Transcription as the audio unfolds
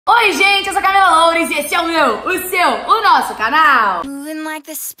Oi gente, eu sou a Camila Loures e esse é o meu, o seu, o nosso canal.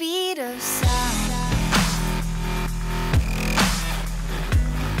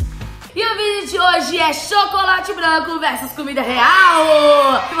 E o vídeo de hoje é chocolate branco versus comida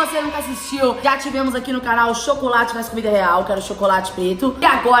real. Se você nunca assistiu, já tivemos aqui no canal chocolate versus comida real, que era o chocolate preto. E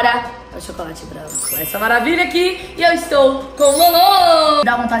agora é o chocolate branco. Essa maravilha aqui. E eu estou com o Lolo.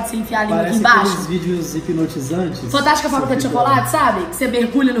 Dá vontade de se enfiar a língua aqui embaixo. Parece aqueles vídeos hipnotizantes. Fantástica fábrica de chocolate, sabe? Que você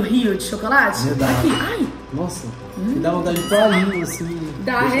mergulha no rio de chocolate. Verdade. Aqui, ai. Nossa, me dá vontade de pôr a língua assim.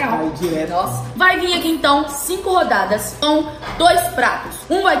 Dá real. Direto. Nossa. Vai vir aqui então 5 rodadas com 2 pratos.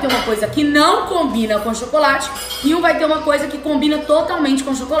 Um vai ter uma coisa que não combina com chocolate e um vai ter uma coisa que combina totalmente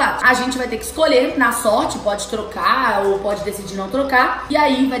com chocolate. A gente vai ter que escolher na sorte, pode trocar ou pode decidir não trocar. E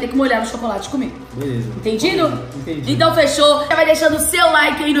aí vai ter que molhar no chocolate comigo. Beleza. Entendido? Entendi. Então fechou. Já vai deixando o seu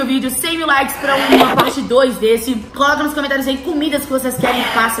like aí no vídeo. 100 mil likes pra uma parte 2 desse. Coloca nos comentários aí comidas que vocês querem que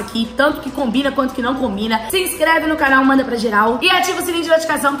faça aqui. Tanto que combina quanto que não combina. Se inscreve no canal, manda pra geral. E ativa o sininho de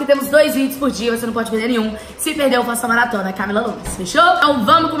notificação, porque temos 2 vídeos por dia. Você não pode perder nenhum. Se perder, eu faço a maratona. Camila Loures. Fechou? Então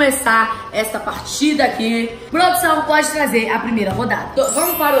vamos começar essa partida aqui. Produção, pode trazer a primeira rodada.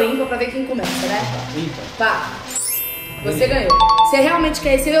 Vamos para o ímpar pra ver quem começa, né? Ímpar. Tá. Você ganhou. Você realmente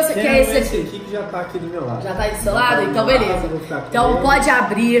quer esse ou você quer esse aqui? Esse aqui que já tá aqui do meu lado. Já tá aí do seu lado? Então beleza. Então pode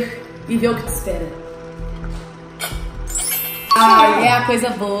abrir e ver o que te espera. Ai, é a coisa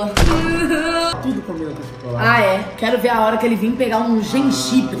boa. Tudo combina com chocolate. Ah, é. Quero ver a hora que ele vir pegar um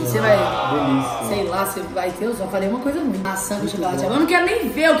gengibre. Você vai... Delícia. Sei lá, você vai ter... Eu só falei uma coisa ruim. Maçã com chocolate. Eu não quero nem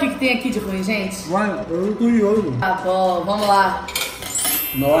ver o que tem aqui de ruim, gente. Uai, eu tô curioso. Tá bom, vamos lá.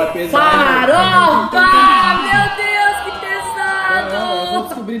 Não, é pesado. Farofa! Meu Deus, que pesado! Eu vou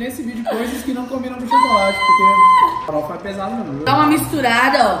descobrir nesse vídeo coisas que não combinam com chocolate, porque farofa é pesado mesmo. Dá uma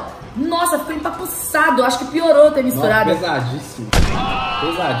misturada, ó. Nossa, ficou empapuçado. Acho que piorou ter misturado. Nossa, pesadíssimo.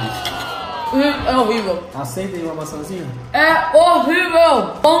 Pesadíssimo. É horrível. Aceita aí uma maçãzinha? É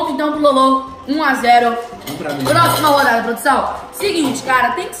horrível. Ponto então pro Lolo. 1 a 0. Pra mim. Próxima rodada, produção. Seguinte,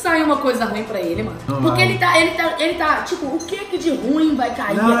 cara, tem que sair uma coisa ruim pra ele, mano. Não, porque não. ele tá, tipo, o que de ruim vai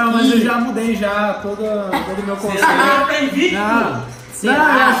cair aqui? Não, mas eu já mudei já todo o meu conceito. Não,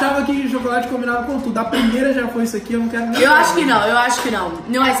 eu achava que chocolate combinava com tudo. A primeira já foi isso aqui, eu não quero nem. Eu acho que não.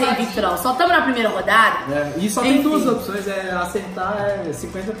 Não vai ser invicto, não. Só estamos na primeira rodada. É, e só tem 2 opções, acertar é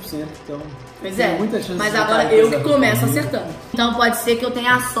 50%. Então, pois tem é, muita chance mas de agora cair eu que coisa começo ruim. acertando. Então pode ser que eu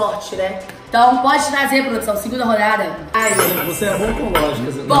tenha a sorte, né? Então pode trazer, produção, segunda rodada. Ai, Você é bom com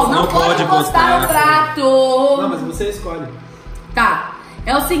lógicas. bom, não pode encostar no prato. Não, mas você escolhe. Tá.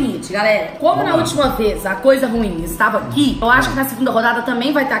 É o seguinte, galera, como na última vez a coisa ruim estava aqui, eu acho que na segunda rodada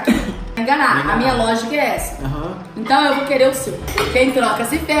também vai estar aqui. Enganar, a minha lógica é essa. Então eu vou querer o seu. Quem troca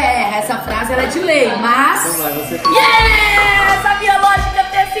se ferra, essa frase ela é de lei, mas... Vamos lá, você... Yes! A minha lógica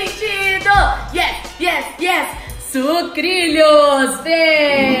fez sentido! Yes! Sucrilhos!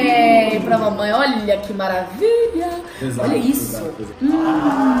 Vem pra mamãe, olha que maravilha! Exato, Olha isso! exato.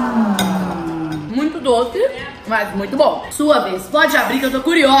 Muito doce, mas muito bom. Sua vez, pode abrir que eu tô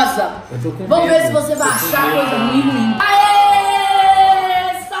curiosa. Vamos ver se você vai achar coisa ruim.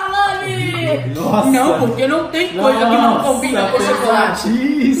 Aê! Salame! Nossa! Não, porque não tem coisa que não combina com chocolate.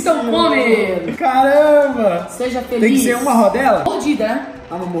 Então come! Caramba! Seja feliz. Tem que ser uma rodela? Mordida, né?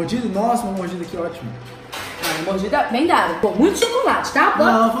 Ah, uma mordida? Nossa, uma mordida aqui, ótimo. Uma mordida bem dada. Pô, muito chocolate, tá?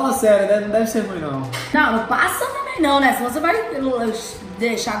 Não, fala sério, não deve ser ruim, não. Não passa também não, né? Senão você vai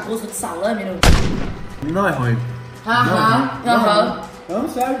deixar gosto de salame. Não é ruim. Aham. Não,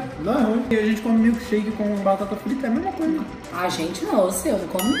 sério, não é ruim. E a gente come milkshake com batata frita, é a mesma coisa. A gente não, eu sei, eu não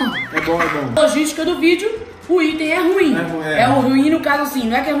como não. É bom, é bom. Logística do vídeo, o item é ruim. É o ruim no caso assim,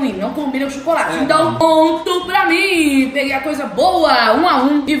 não é que é ruim, não combina com chocolate. Então, ponto pra mim. Peguei a coisa boa, 1 a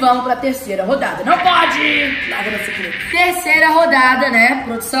 1. E vamos pra terceira rodada. Não pode! Larga no sucrilho. Terceira rodada, né,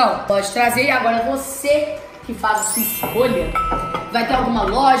 produção? Pode trazer e agora você que faz a sua escolha. Vai ter alguma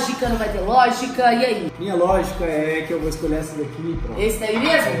lógica, não vai ter lógica, e aí? Minha lógica é que eu vou escolher essa daqui, pronto. Esse daí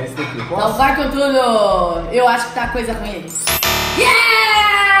mesmo? É esse daqui. Posso? Então vai com tudo. Eu acho que tá coisa ruim aí.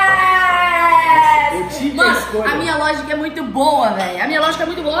 Eu tive Mano, a escolha. A minha lógica é muito boa, velho. A minha lógica é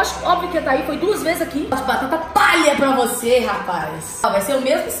muito boa. Óbvio que tá aí, foi 2 vezes aqui. De batata palha pra você, rapaz. Vai ser o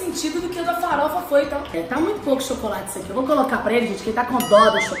mesmo sentido do que o da farofa foi, então. Tá muito pouco chocolate isso aqui. Eu vou colocar pra ele, gente, que ele tá com dó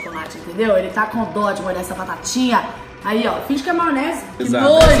do chocolate, entendeu? Ele tá com dó de molhar essa batatinha Aí, ó, finge que é maionese.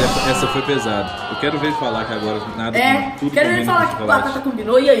 Pesado, essa foi pesada. Eu quero ver ele falar que agora nada. Tudo quero ver ele falar que batata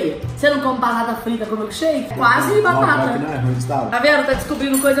combinou. E aí? Você não come batata frita com milkshake? Quase batata. Não é ruim, tá vendo? Tá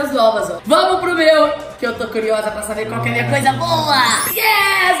descobrindo coisas novas, ó. Vamos pro meu, que eu tô curiosa pra saber qual que é a minha coisa boa.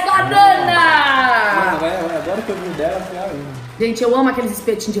 Yes, banana! Agora que eu vi dela, gente, eu amo aqueles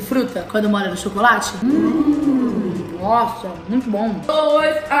espetinhos de fruta quando mora no chocolate. Nossa, muito bom.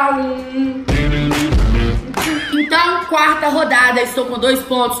 2-1. Então, quarta rodada, estou com 2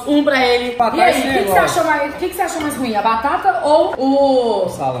 pontos, 1 pra ele. E aí, o que você achou mais ruim? A batata ou o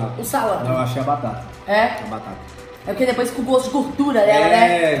salame? O salame. Não, eu achei a batata. É? A batata. É porque depois fica o gosto de gordura dela,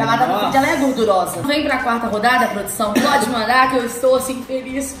 né? A batata frita, ela é gordurosa. Vem pra quarta rodada, produção. Pode mandar que eu estou assim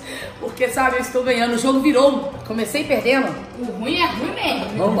feliz. Porque, sabe, eu estou ganhando. O jogo virou. Comecei perdendo. O ruim é ruim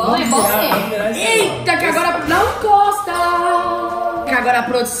mesmo. O bom é bom mesmo. Eita, que agora não encosta. Que agora a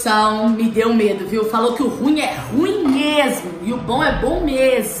produção me deu medo, viu? Falou que o ruim é ruim mesmo. E o bom é bom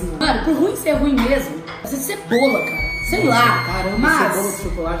mesmo. Mano, pro ruim ser ruim mesmo, precisa ser cebola, cara. Sei lá. Caramba, mas cebola de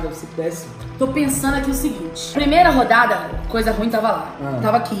chocolate deve ser péssimo. Tô pensando aqui o seguinte. Primeira rodada, coisa ruim tava lá.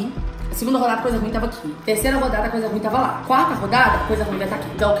 Tava aqui. Segunda rodada, coisa ruim tava aqui. Terceira rodada, coisa ruim tava lá. Quarta rodada, coisa ruim vai estar aqui.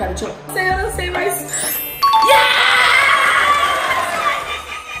 Então eu quero tirar. Eu não sei mais.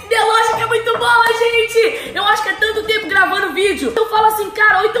 Minha lógica é muito boa, gente! Eu acho que é tanto tempo gravando vídeo. Eu falo assim,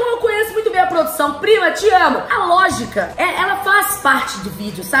 cara, ou então eu conheço muito bem a produção. Prima, te amo. A lógica, ela faz parte do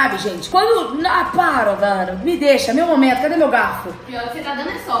vídeo, sabe, gente? Quando... para, mano. Me deixa, meu momento. Cadê meu garfo? Pior que você tá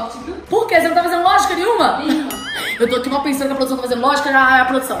dando é sorte, viu? Por quê? Você não tá fazendo lógica nenhuma? Nenhuma. Eu tô aqui mal pensando que a produção tá fazendo lógica, já é a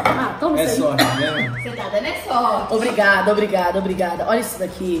produção. Toma isso aí. Sorte, né? Você tá dando é sorte. Obrigada. Olha isso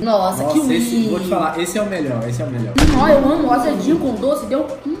daqui. Nossa, que lindo. Vou te falar, esse é o melhor, Olha, eu amo o azedinho com doce, deu...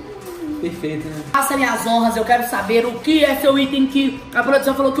 Perfeito, né? Faça minhas honras, eu quero saber o que é seu item que a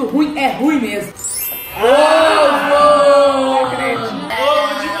produção falou que o ruim é ruim mesmo. Ovo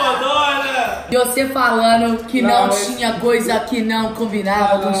de codorna! E você falando que não tinha coisa que não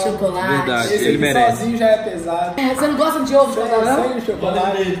combinava com chocolate. Verdade, esse ele merece. Sozinho já é pesado. Você não gosta de ovo de codorna? Sem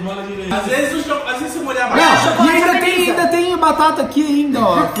chocolate. Às vezes você molha a batata. E ainda tem batata aqui ainda,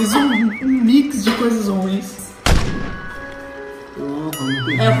 ó. Fiz um mix de coisas ruins.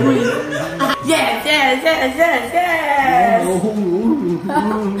 É ruim. Yes!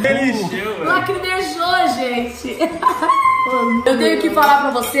 Lacrimejou, gente. Eu tenho que falar pra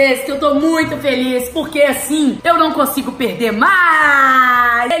vocês que eu tô muito feliz, porque assim, eu não consigo perder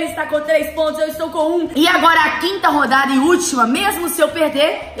mais. Ele está com 3 pontos, eu estou com 1. E agora a quinta rodada e última, mesmo se eu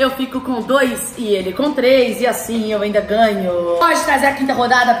perder, eu fico com 2 e ele com 3. E assim eu ainda ganho. Pode trazer a quinta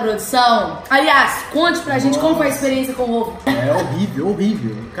rodada, produção? Aliás, conte pra gente como foi a experiência com o ovo. É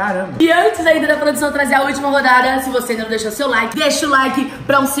horrível. Caramba. E antes ainda da produção trazer a última rodada, se você ainda não deixou seu like, deixa o like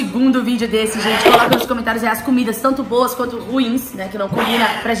pra um segundo vídeo desse, gente. Coloca nos comentários aí as comidas, tanto boas quanto ruins, né, que não combina,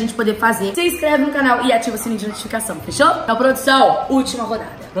 pra gente poder fazer. Se inscreve no canal e ativa o sininho de notificação, fechou? Então, produção, última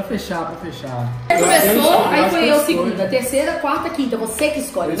rodada. Pra fechar. Começou, aí foi eu segunda, terceira, quarta, quinta. Você que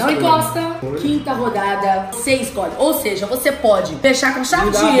escolhe. Não encosta. Quinta rodada, você escolhe. Ou seja, você pode fechar com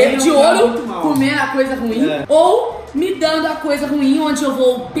chave de ouro, comer a coisa ruim, ou me dando a coisa ruim, onde eu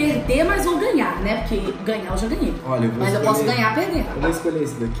vou perder, mas vou ganhar, né? Porque ganhar eu já ganhei. Olha, mas eu posso ganhar perdendo. Eu vou escolher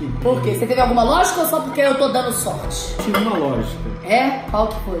esse daqui. Por quê? Você teve alguma lógica ou só porque eu tô dando sorte? Tive uma lógica. É? Qual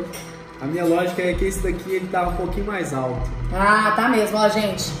que foi? A minha lógica é que esse daqui ele tá um pouquinho mais alto. Ah, tá mesmo, ó,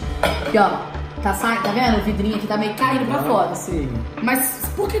 gente. Aqui, ó. Tá vendo? O vidrinho aqui tá meio caindo pra fora. Sim. Mas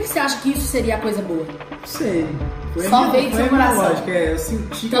por que você acha que isso seria a coisa boa? Não sei. Só veio do seu coração. Lógica, eu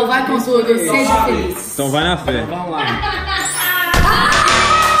senti. Então vai com tudo, seja feliz. Então vai na fé. Então vamos lá.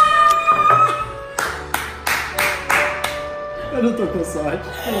 Eu não tô com sorte.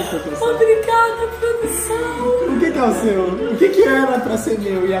 Obrigada, produção. O que é o seu? O que era pra ser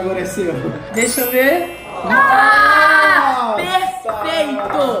meu e agora é seu? Deixa eu ver.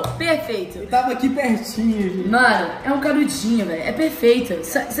 Perfeito. Eu tava aqui pertinho, gente. Mano, é um canudinho, velho. É perfeito.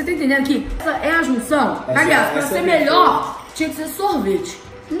 Você tá entendendo que essa é a junção? Aliás, pra ser melhor, tinha que ser sorvete.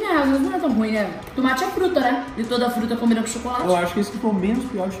 Não é tão ruim, né? Tomate é fruta, né? E toda fruta combina com chocolate. Eu acho que esse ficou menos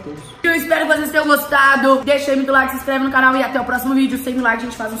pior de todos. Eu espero que vocês tenham gostado. Deixa aí muito like, se inscreve no canal e até o próximo vídeo. Sem like, a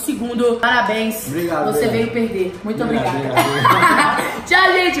gente faz um segundo. Parabéns. Obrigado. Você veio perder. Muito obrigada. Obrigado.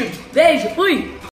 Tchau, gente. Beijo. Fui.